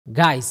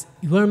Guys,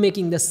 you are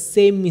making the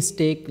same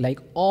mistake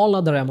like all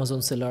other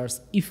Amazon sellers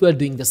if you are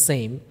doing the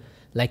same,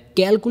 like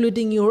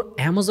calculating your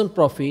Amazon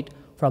profit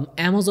from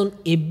Amazon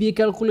FBA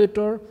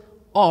calculator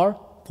or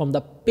from the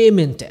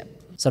payment tab.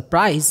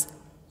 Surprise,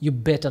 you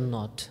better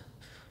not,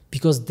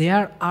 because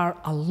there are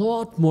a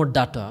lot more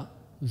data,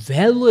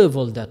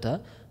 valuable data,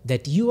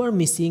 that you are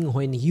missing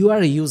when you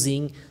are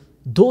using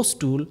those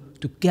tools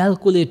to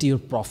calculate your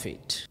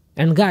profit.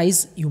 And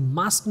guys, you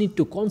must need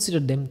to consider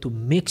them to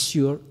make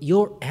sure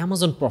your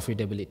Amazon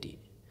profitability.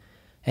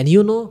 And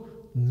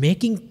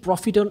making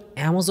profit on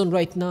Amazon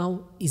right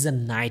now is a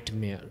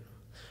nightmare,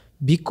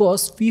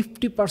 because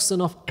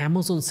 50% of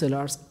Amazon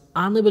sellers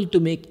unable to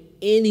make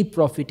any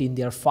profit in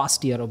their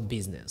first year of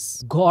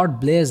business. God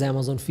bless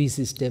Amazon fee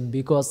system,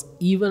 because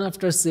even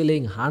after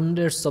selling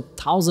hundreds of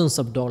thousands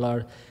of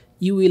dollars,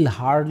 you will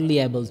hardly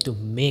able to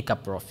make a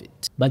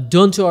profit. But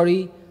don't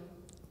worry,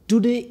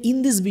 today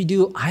in this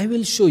video, I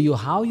will show you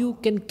how you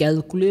can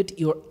calculate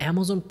your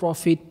Amazon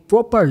profit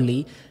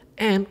properly,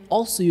 and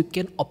also you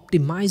can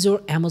optimize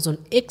your Amazon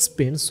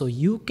expense so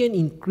you can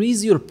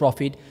increase your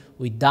profit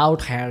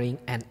without hiring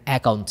an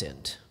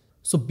accountant.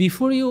 So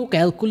before you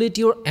calculate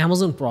your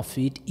Amazon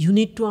profit, you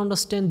need to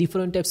understand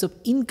different types of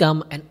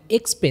income and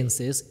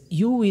expenses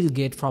you will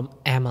get from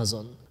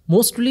Amazon.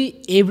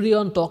 Mostly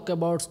everyone talk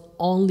about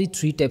only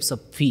three types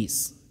of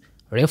fees: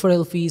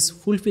 referral fees,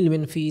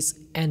 fulfillment fees,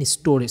 and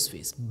storage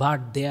fees.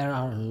 But there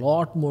are a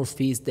lot more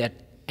fees that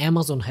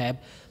Amazon have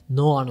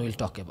no one will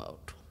talk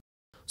about.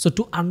 So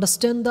to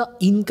understand the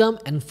income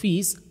and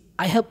fees,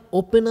 I have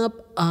opened up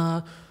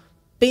a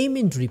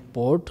payment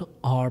report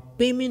or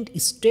payment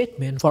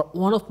statement for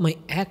one of my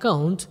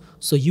accounts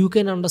so you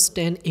can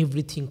understand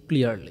everything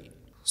clearly.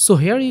 So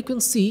here you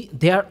can see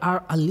there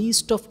are a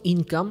list of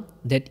income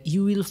that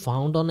you will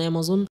find on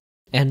Amazon,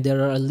 and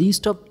there are a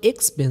list of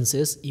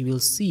expenses you will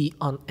see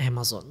on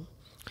Amazon.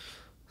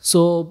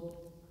 So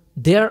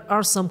there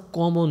are some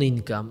common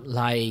income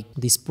like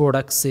this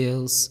product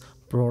sales,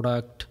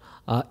 product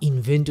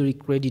inventory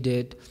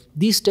credited.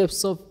 These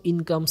types of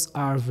incomes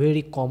are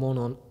very common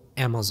on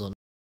Amazon.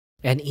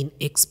 And in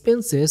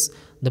expenses,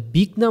 the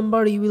big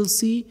number you will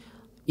see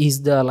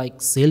is the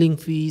selling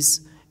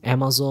fees,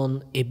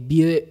 Amazon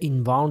FBA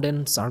inbound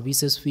and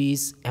services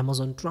fees,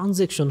 Amazon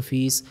transaction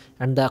fees,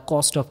 and the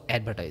cost of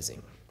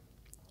advertising.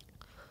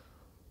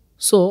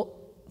 So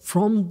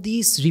from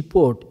this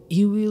report,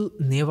 you will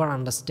never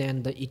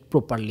understand it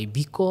properly,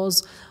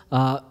 because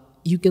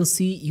you can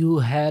see you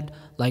had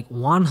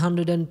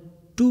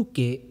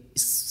 102K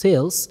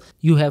sales,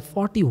 you have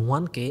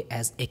 41K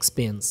as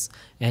expense.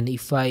 And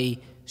if I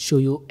show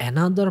you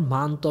another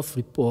month of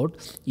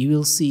report, you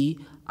will see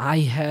I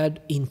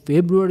had in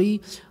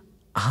February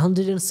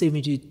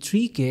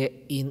 173K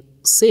in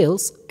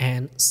sales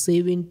and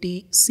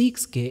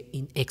 76K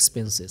in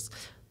expenses.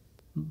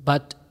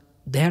 But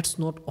that's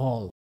not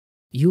all.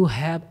 You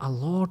have a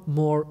lot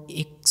more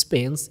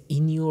expense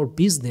in your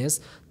business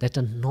that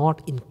are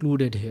not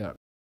included here.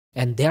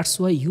 And that's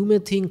why you may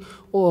think,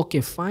 oh, okay,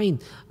 fine,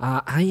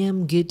 I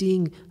am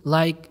getting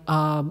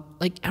around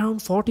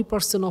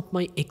 40% of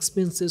my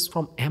expenses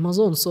from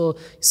Amazon, so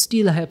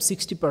still I have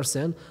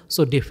 60%,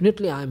 so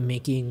definitely I'm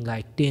making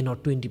 10 or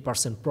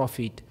 20%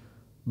 profit.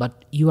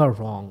 But you are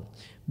wrong,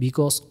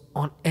 because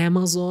on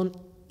Amazon,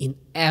 in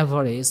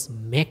average,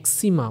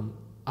 maximum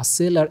a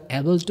seller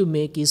able to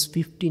make is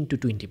 15 to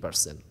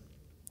 20%.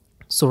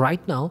 So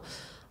right now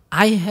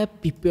I have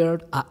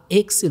prepared a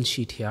Excel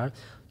sheet here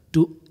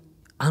to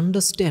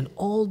understand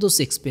all those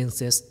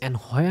expenses and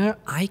where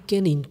I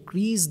can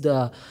increase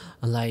the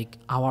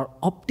our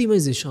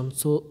optimization,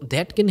 so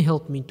that can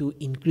help me to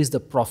increase the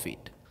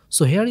profit.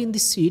 So here in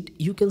this sheet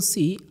you can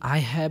see I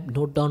have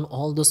noted down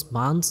all those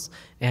months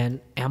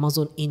and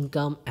Amazon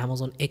income,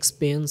 Amazon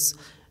expense,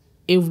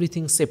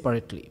 everything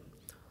separately.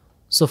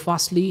 So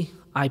firstly,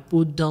 I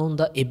put down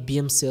the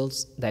FBM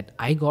sales that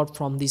I got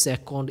from this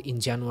account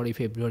in January,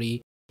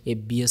 February,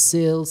 FBA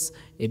sales,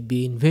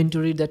 FBA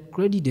inventory that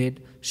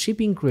credited,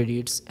 shipping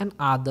credits, and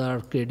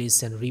other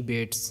credits and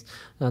rebates.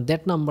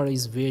 That number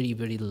is very,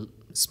 very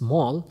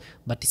small,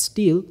 but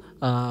still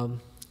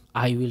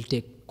I will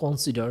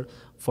consider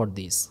for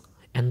this.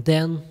 And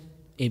then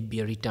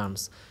FBA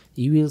returns.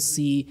 You will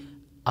see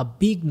a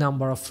big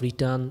number of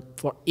return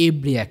for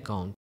every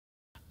account.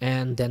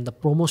 And then the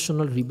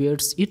promotional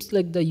rebates, it's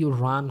like you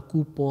run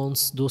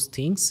coupons, those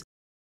things,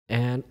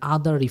 and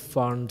other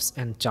refunds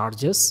and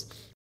charges.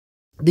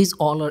 These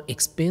all are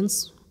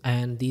expense,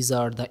 and these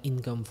are the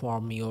income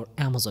from your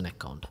Amazon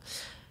account.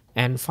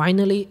 And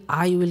finally,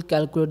 I will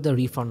calculate the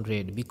refund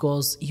rate,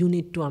 because you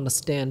need to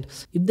understand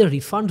if the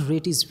refund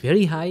rate is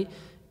very high,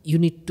 you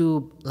need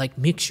to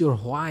make sure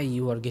why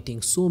you are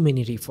getting so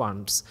many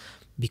refunds,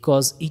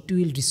 because it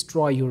will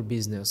destroy your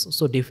business.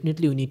 So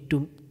definitely you need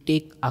to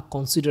take a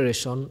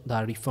consideration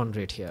the refund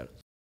rate here.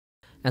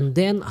 And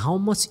then how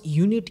much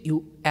unit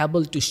you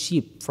able to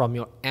ship from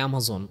your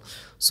Amazon.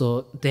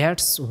 So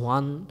that's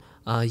one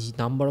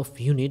number of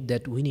unit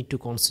that we need to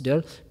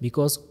consider,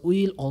 because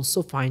we will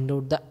also find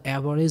out the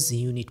average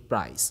unit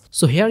price.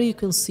 So here you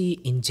can see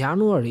in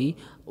January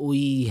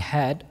we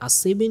had a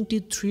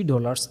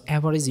 $73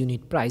 average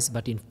unit price,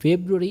 but in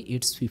February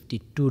it's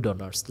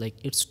 $52, like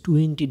it's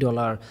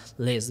 $20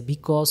 less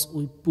because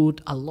we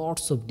put a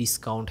lots of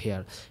discount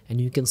here.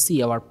 And you can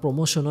see our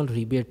promotional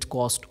rebate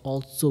cost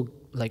also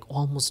like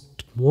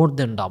almost more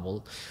than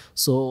double.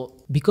 So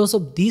because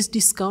of these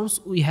discounts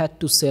we had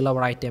to sell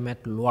our item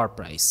at lower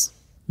price.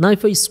 Now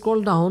if I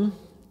scroll down,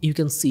 you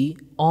can see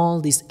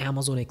all these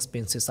Amazon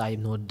expenses I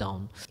note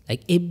down,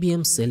 like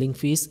FBM selling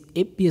fees,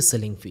 FBA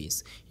selling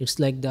fees. It's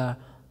like the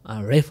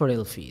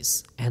referral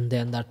fees, and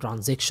then the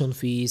transaction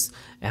fees,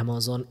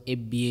 Amazon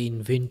FBA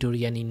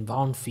inventory and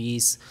inbound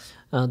fees.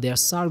 There are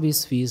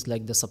service fees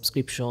like the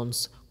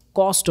subscriptions,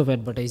 cost of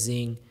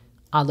advertising,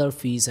 other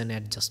fees and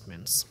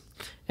adjustments.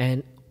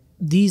 And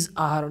these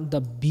are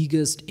the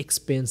biggest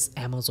expense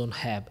Amazon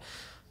have.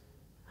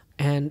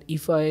 And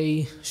if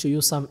I show you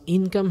some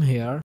income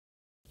here,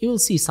 you will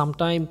see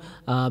sometime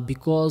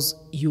because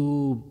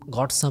you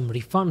got some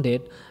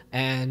refunded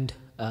and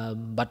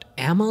but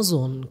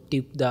Amazon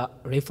took the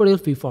referral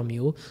fee from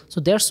you,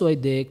 so that's why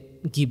they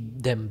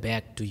give them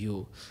back to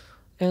you.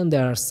 And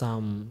there are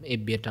some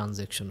FBA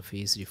transaction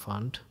fees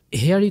refund.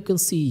 Here you can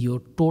see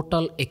your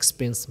total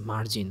expense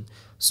margin.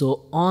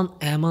 So on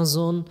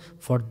Amazon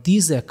for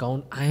this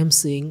account I am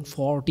seeing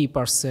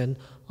 40%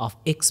 of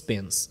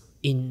expense.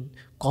 In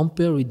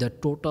compare with the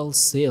total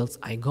sales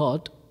I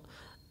got,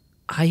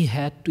 I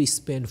had to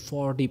spend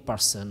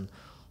 40%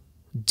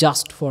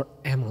 just for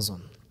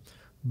Amazon.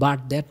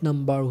 But that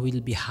number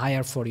will be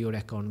higher for your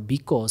account,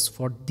 because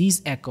for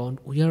this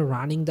account we are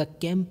running the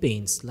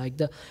campaigns, like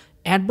the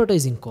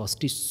advertising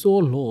cost is so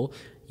low.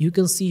 You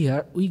can see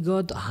here we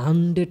got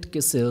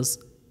 100k sales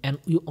and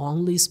we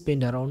only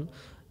spend around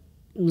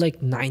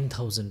like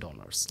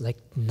 $9,000, like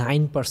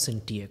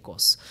 9% TA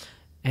cost.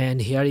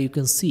 And here you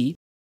can see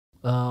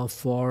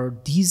for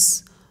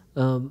this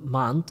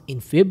month in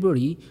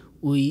February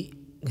we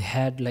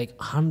had like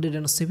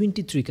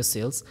 173k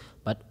sales,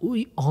 but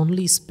we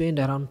only spent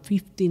around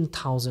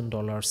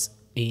 $15,000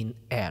 in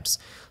ads.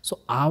 So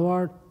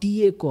our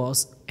TA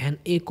cost and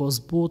A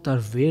cost both are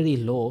very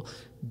low.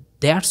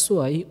 That's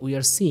why we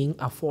are seeing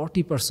a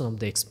 40% of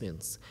the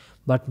expense,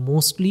 but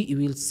mostly you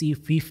will see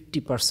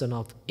 50%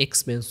 of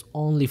expense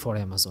only for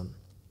Amazon,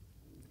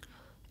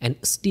 and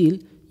still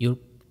your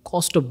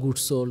cost of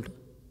goods sold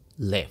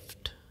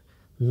left.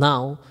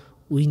 Now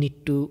we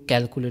need to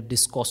calculate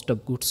this cost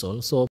of goods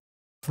sold. So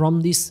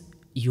from this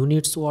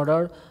units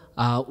order,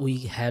 we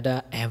had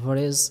an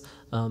average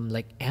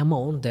like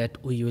amount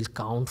that we will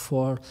count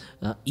for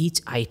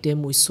each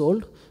item we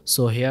sold.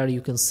 So here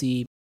you can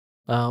see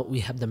we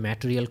have the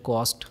material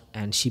cost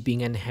and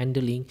shipping and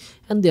handling,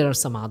 and there are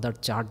some other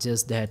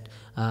charges that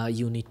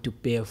you need to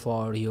pay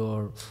for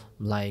your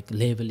like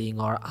labeling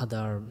or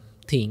other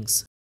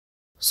things.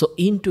 So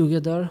in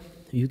together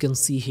you can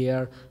see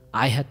here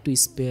I had to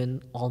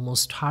spend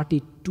almost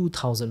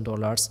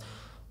 $32,000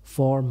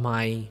 for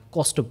my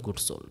cost of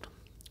goods sold.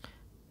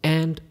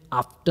 And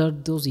after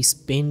those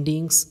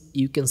spendings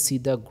you can see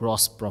the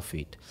gross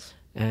profit,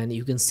 and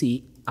you can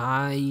see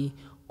I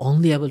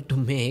only able to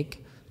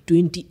make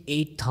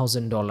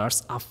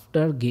 $28,000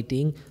 after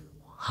getting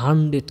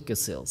 100k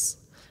sales,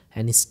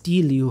 and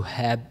still you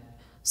have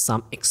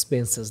some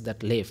expenses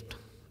that left,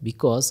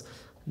 because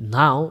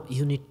now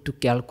you need to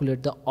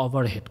calculate the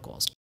overhead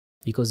cost,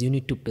 because you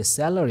need to pay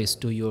salaries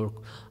to your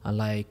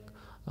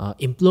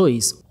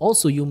employees.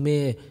 Also you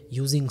may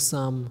using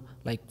some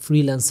like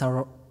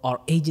freelancer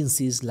or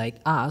agencies like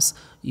us,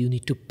 you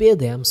need to pay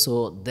them,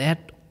 so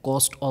that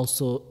cost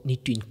also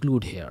need to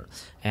include here.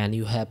 And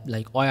you have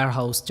like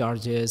warehouse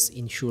charges,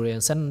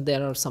 insurance, and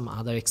there are some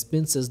other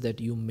expenses that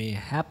you may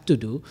have to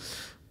do.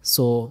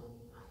 So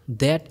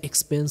that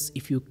expense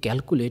if you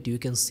calculate, you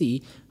can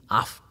see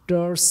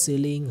after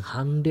selling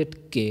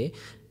 100k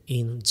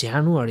in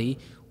January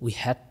we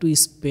had to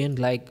spend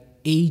like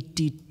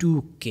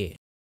 82k,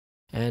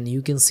 and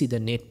you can see the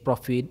net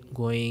profit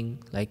going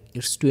like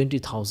it's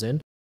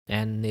 20,000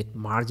 and net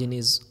margin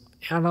is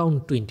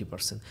around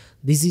 20%.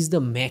 This is the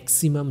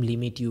maximum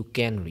limit you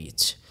can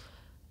reach.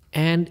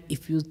 And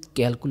if you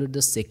calculate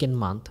the second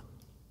month,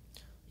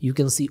 you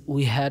can see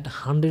we had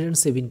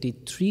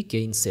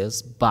 173k in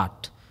sales,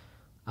 but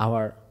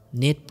our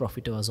net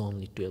profit was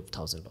only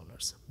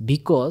 $12,000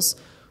 because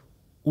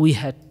we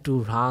had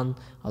to run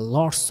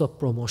lots of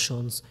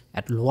promotions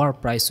at lower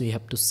price. We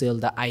have to sell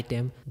the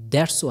item.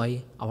 That's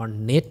why our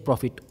net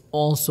profit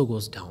also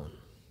goes down.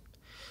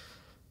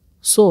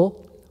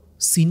 So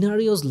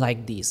scenarios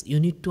like this, you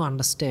need to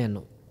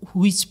understand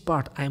which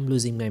part I am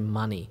losing my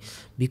money,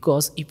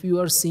 because if you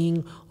are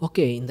seeing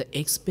okay in the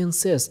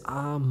expenses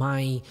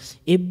my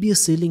FBA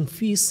selling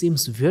fee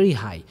seems very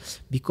high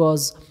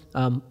because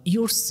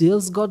your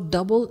sales got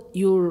double,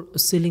 your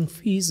selling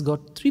fees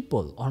got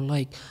triple or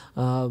like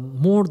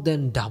more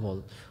than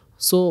double.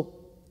 So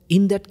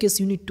in that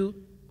case you need to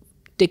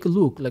take a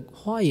look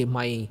like why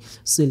my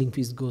selling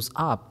fees goes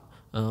up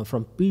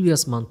from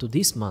previous month to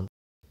this month,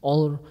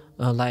 or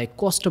like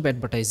cost of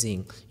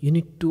advertising. You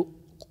need to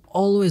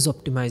always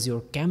optimize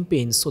your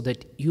campaigns so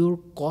that your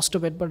cost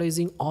of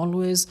advertising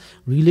always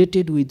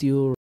related with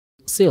your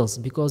sales.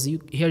 Because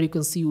here you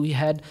can see we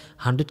had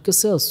 100k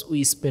sales,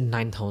 we spent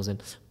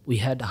 9,000. We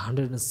had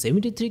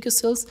 173k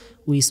sales,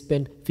 we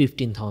spent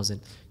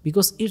 15,000,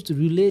 because it's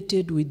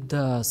related with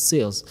the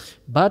sales.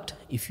 But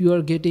if you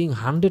are getting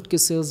 100k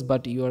sales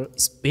but you are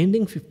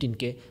spending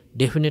 15k,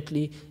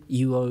 definitely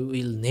you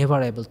will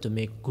never able to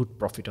make good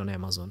profit on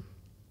Amazon.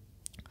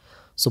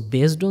 So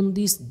based on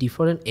these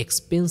different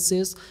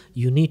expenses,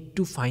 you need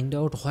to find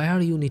out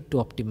where you need to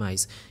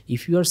optimize.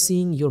 If you are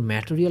seeing your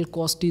material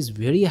cost is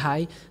very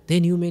high,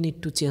 then you may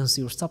need to change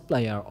your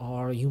supplier,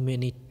 or you may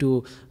need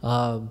to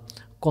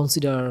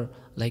consider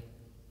like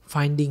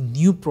finding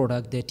new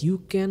product that you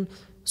can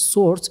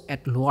source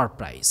at lower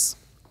price.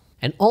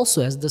 And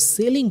also, as the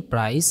selling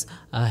price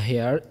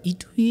here,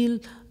 it will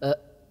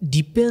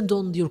depend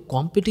on your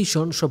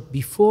competition. So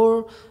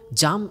before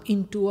jump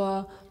into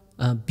a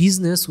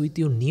business with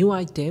your new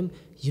item,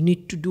 you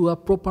need to do a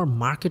proper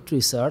market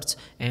research,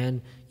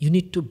 and you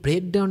need to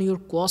break down your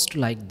cost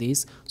like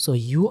this, so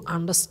you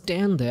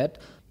understand that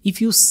if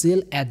you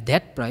sell at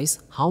that price,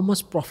 how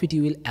much profit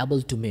you will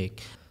able to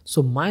make.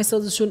 So my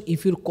suggestion,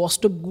 if your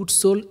cost of goods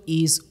sold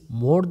is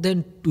more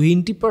than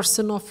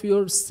 20% of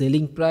your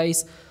selling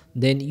price,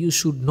 then you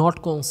should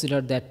not consider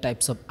that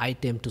types of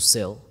item to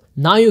sell.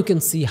 Now you can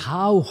see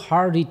how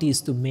hard it is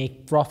to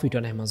make profit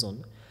on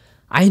Amazon.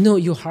 I know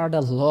you heard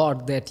a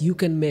lot that you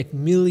can make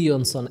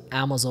millions on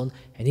Amazon,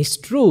 and it's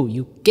true,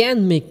 you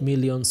can make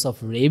millions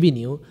of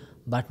revenue,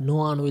 but no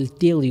one will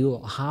tell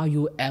you how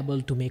you are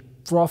able to make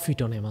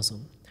profit on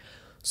Amazon.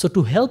 So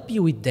to help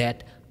you with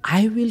that,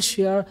 I will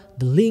share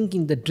the link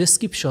in the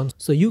description,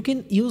 so you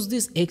can use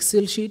this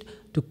Excel sheet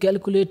to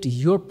calculate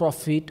your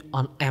profit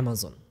on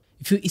Amazon.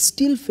 If you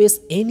still face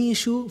any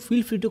issue,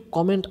 feel free to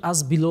comment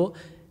us below,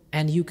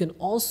 and you can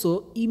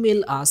also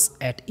email us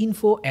at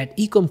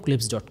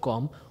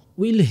info@ecomclips.com.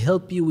 We'll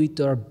help you with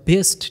our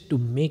best to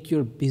make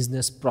your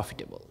business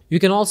profitable. You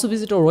can also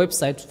visit our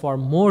website for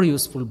more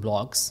useful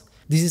blogs.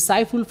 This is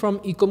Saiful from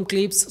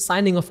Ecomclips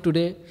signing off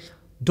today.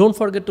 Don't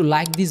forget to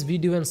like this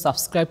video and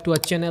subscribe to our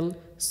channel.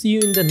 See you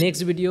in the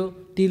next video.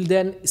 Till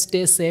then,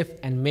 stay safe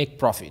and make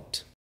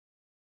profit.